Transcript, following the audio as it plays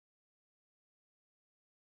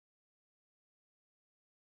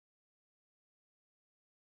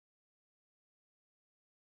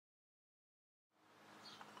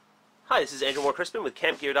Hi, this is Andrew Crispin with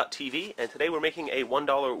campgear.tv, and today we're making a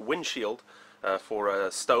 $1 windshield for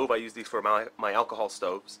a stove. I use these for my alcohol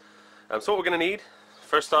stoves. So what we're going to need,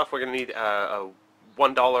 first off, we're going to need a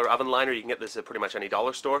 $1 oven liner. You can get this at pretty much any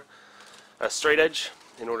dollar store. A straight edge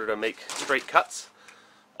in order to make straight cuts.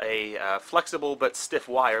 A flexible but stiff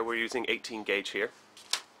wire. We're using 18 gauge here.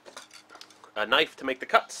 A knife to make the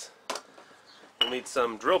cuts. We'll need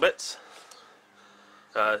some drill bits.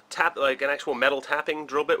 Like an actual metal tapping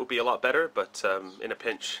drill bit would be a lot better, but in a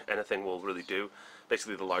pinch anything will really do.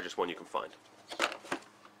 Basically the largest one you can find.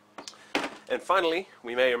 And finally,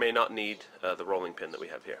 we may or may not need the rolling pin that we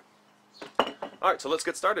have here. Alright, so let's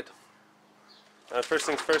get started. First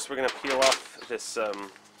things first, we're going to peel off this little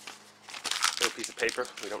piece of paper.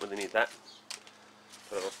 We don't really need that.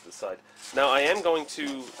 Put it off to the side. Now I am going to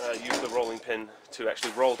use the rolling pin to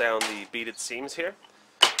actually roll down the beaded seams here.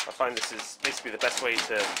 I find this is basically the best way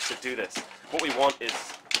to do this. What we want is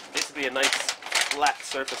basically a nice flat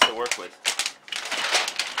surface to work with.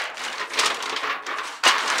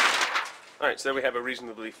 Alright, so there we have a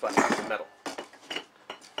reasonably flat piece of metal.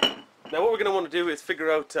 Now what we're going to want to do is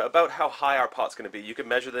figure out about how high our pot's going to be. You can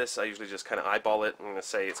measure this. I usually just kind of eyeball it. I'm going to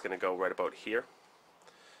say it's going to go right about here.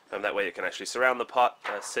 And that way it can actually surround the pot,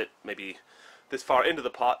 sit maybe this far into the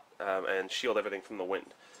pot, and shield everything from the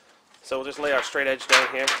wind. So we'll just lay our straight edge down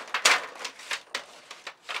here.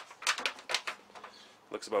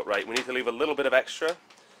 Looks about right. We need to leave a little bit of extra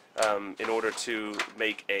in order to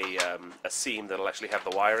make a seam that'll actually have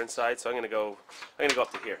the wire inside. So I'm going to go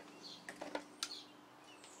up to here.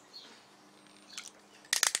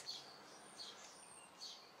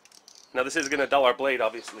 Now this is going to dull our blade,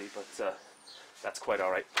 obviously, but that's quite all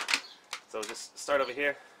right. So we'll just start over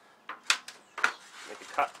here, make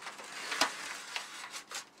a cut.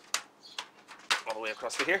 All the way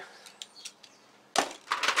across to here.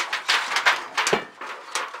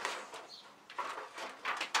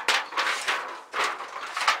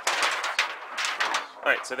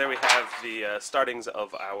 Alright, so there we have the startings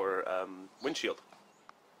of our windshield.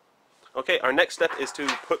 Okay, our next step is to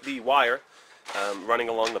put the wire running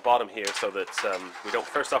along the bottom here so that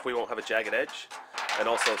first off we won't have a jagged edge, and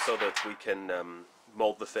also so that we can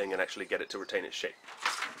mold the thing and actually get it to retain its shape.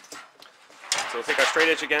 So we'll take our straight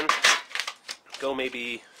edge again. Go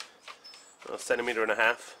maybe a centimeter and a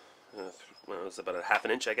half. Well, it's about a half an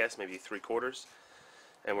inch, I guess, maybe 3/4.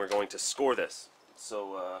 And we're going to score this.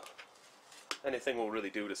 So anything will really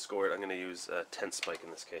do to score it. I'm going to use a 10 spike in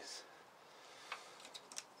this case.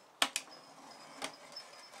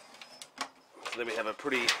 So then we have a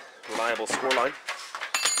pretty reliable score line.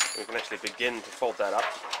 We can actually begin to fold that up.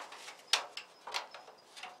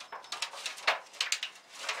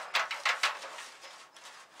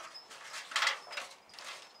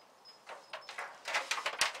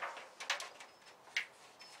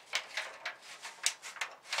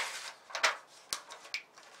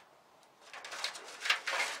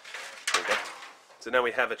 So now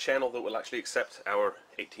we have a channel that will actually accept our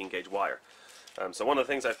 18 gauge wire. So one of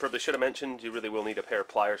the things I probably should have mentioned, you really will need a pair of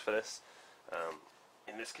pliers for this.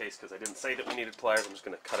 In this case, because I didn't say that we needed pliers, I'm just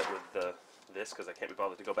going to cut it with this because I can't be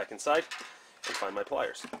bothered to go back inside and find my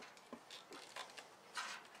pliers.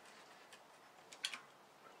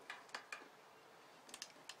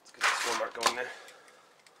 Let's get the score mark going there.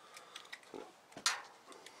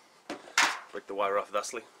 Break the wire off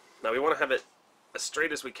thusly. Now we want to have it as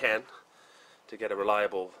straight as we can to get a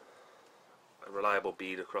reliable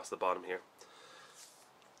bead across the bottom here.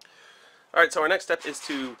 Alright, so our next step is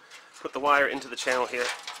to put the wire into the channel here.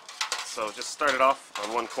 So just start it off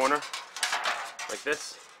on one corner, like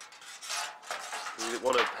this. You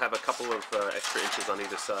want to have a couple of extra inches on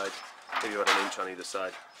either side, maybe about an inch on either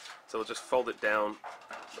side. So we'll just fold it down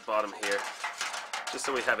the bottom here, just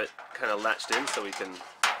so we have it kind of latched in, so we can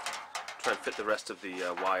try and fit the rest of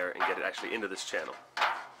the wire and get it actually into this channel.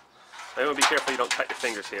 Now you want to be careful you don't cut your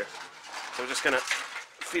fingers here. So we're just going to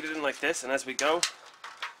feed it in like this, and as we go,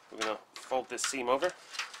 we're going to fold this seam over.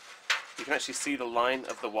 You can actually see the line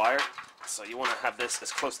of the wire, so you want to have this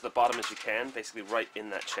as close to the bottom as you can, basically right in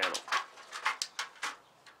that channel.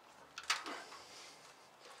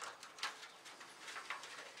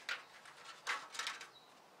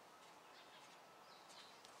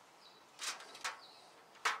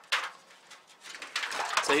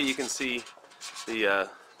 So here you can see the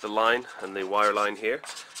line and the wire line here.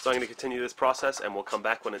 So I'm going to continue this process and we'll come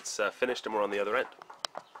back when it's finished and we're on the other end.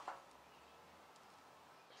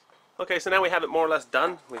 Okay, so now we have it more or less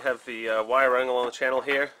done. We have the wire running along the channel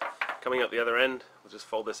here, coming out the other end. We'll just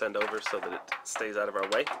fold this end over so that it stays out of our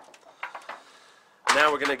way.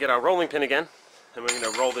 Now we're going to get our rolling pin again, and we're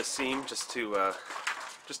going to roll this seam just to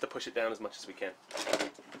push it down as much as we can.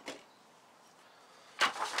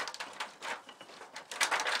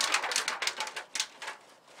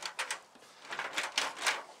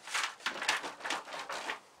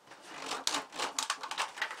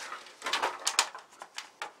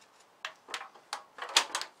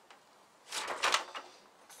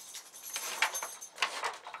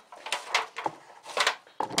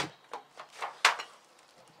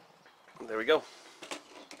 there we go.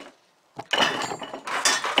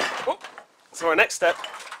 Oh. So our next step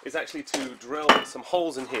is actually to drill some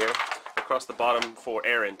holes in here across the bottom for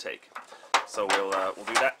air intake. So we'll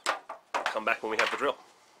do that. Come back when we have the drill.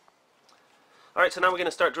 Alright, so now we're going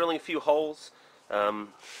to start drilling a few holes.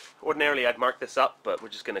 Ordinarily I'd mark this up, but we're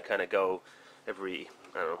just going to kind of go every,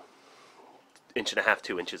 I don't know, 1.5 to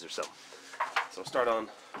 2 inches or so. So we'll start on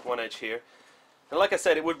one edge here. And like I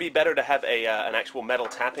said, it would be better to have an actual metal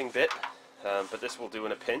tapping bit, but this will do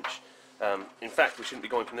in a pinch. In fact, we shouldn't be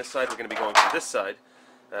going from this side, we're going to be going from this side.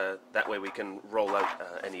 That way we can roll out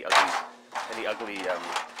any ugly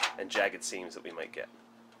and jagged seams that we might get.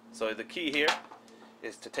 So the key here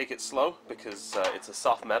is to take it slow, because it's a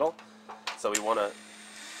soft metal, so we want to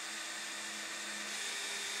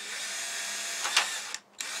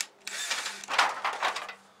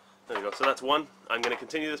there we go. So that's one. I'm going to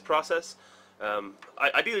continue this process.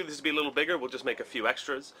 Ideally this would be a little bigger. We'll just make a few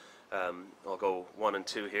extras. I'll go 1 and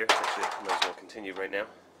 2 here. Actually, I might as well continue right now.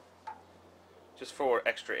 Just for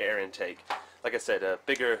extra air intake. Like I said, a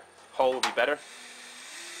bigger hole would be better.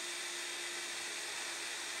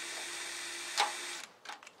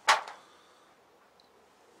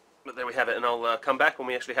 But there we have it, and I'll come back when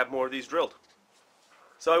we actually have more of these drilled.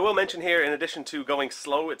 So I will mention here, in addition to going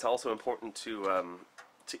slow, it's also important to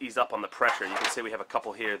ease up on the pressure. You can see we have a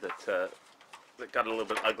couple here that got a little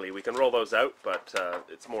bit ugly. We can roll those out, but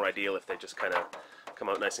it's more ideal if they just kind of come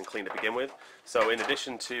out nice and clean to begin with. So in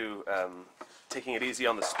addition to taking it easy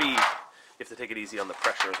on the speed, you have to take it easy on the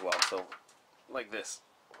pressure as well. So like this.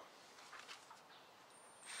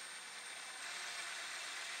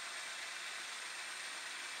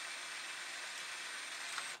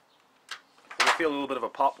 And you'll feel a little bit of a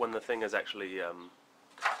pop when the thing is actually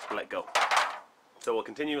let go. So we'll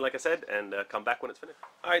continue, like I said, and come back when it's finished.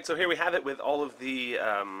 Alright, so here we have it with all of the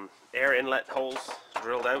air inlet holes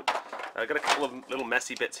drilled out. I've got a couple of little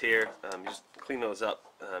messy bits here. Just clean those up.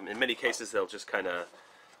 In many cases they'll just kind of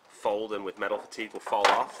fold, and with metal fatigue will fall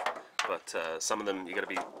off. But some of them you got to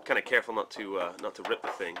be kind of careful not to rip the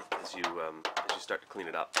thing as you start to clean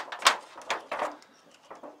it up.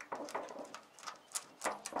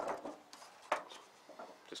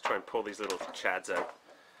 Just try and pull these little chads out.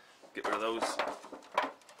 Get rid of those.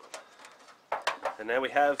 And now we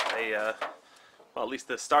have well, at least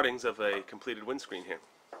the startings of a completed windscreen here.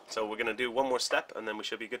 So we're going to do one more step and then we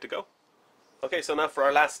should be good to go. Okay, so now for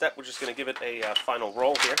our last step, we're just going to give it a final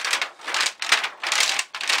roll here.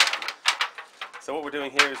 So what we're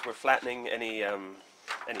doing here is we're flattening any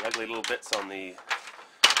ugly little bits on the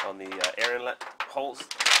air inlet holes,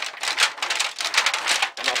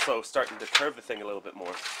 and also starting to curve the thing a little bit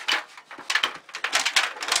more.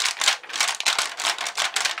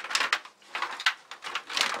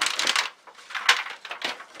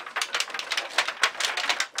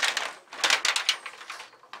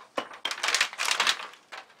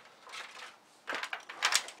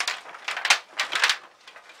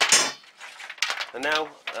 And now,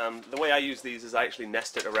 the way I use these is I actually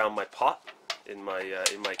nest it around my pot in my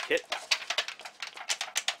kit.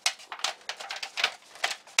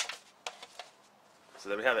 So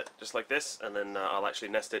there we have it, just like this, and then I'll actually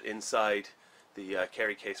nest it inside the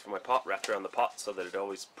carry case for my pot, wrapped around the pot, so that it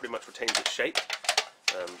always pretty much retains its shape.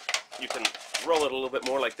 You can roll it a little bit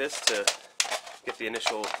more like this to get the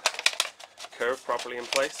initial curve properly in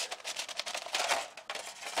place.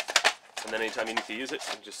 And then anytime you need to use it,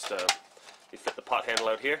 you just you fit the pot handle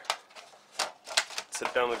out here, sit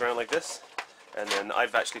it down on the ground like this, and then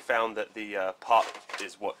I've actually found that the pot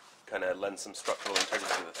is what kind of lends some structural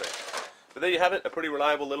integrity to the thing. But there you have it, a pretty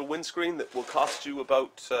reliable little windscreen that will cost you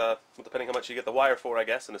about, well, depending how much you get the wire for, I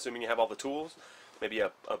guess, and assuming you have all the tools, maybe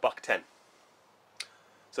a $1.10.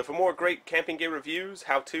 So for more great camping gear reviews,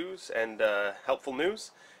 how-tos, and helpful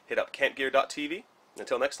news, hit up campgear.tv.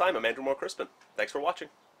 Until next time, I'm Andrew Moore Crispin. Thanks for watching.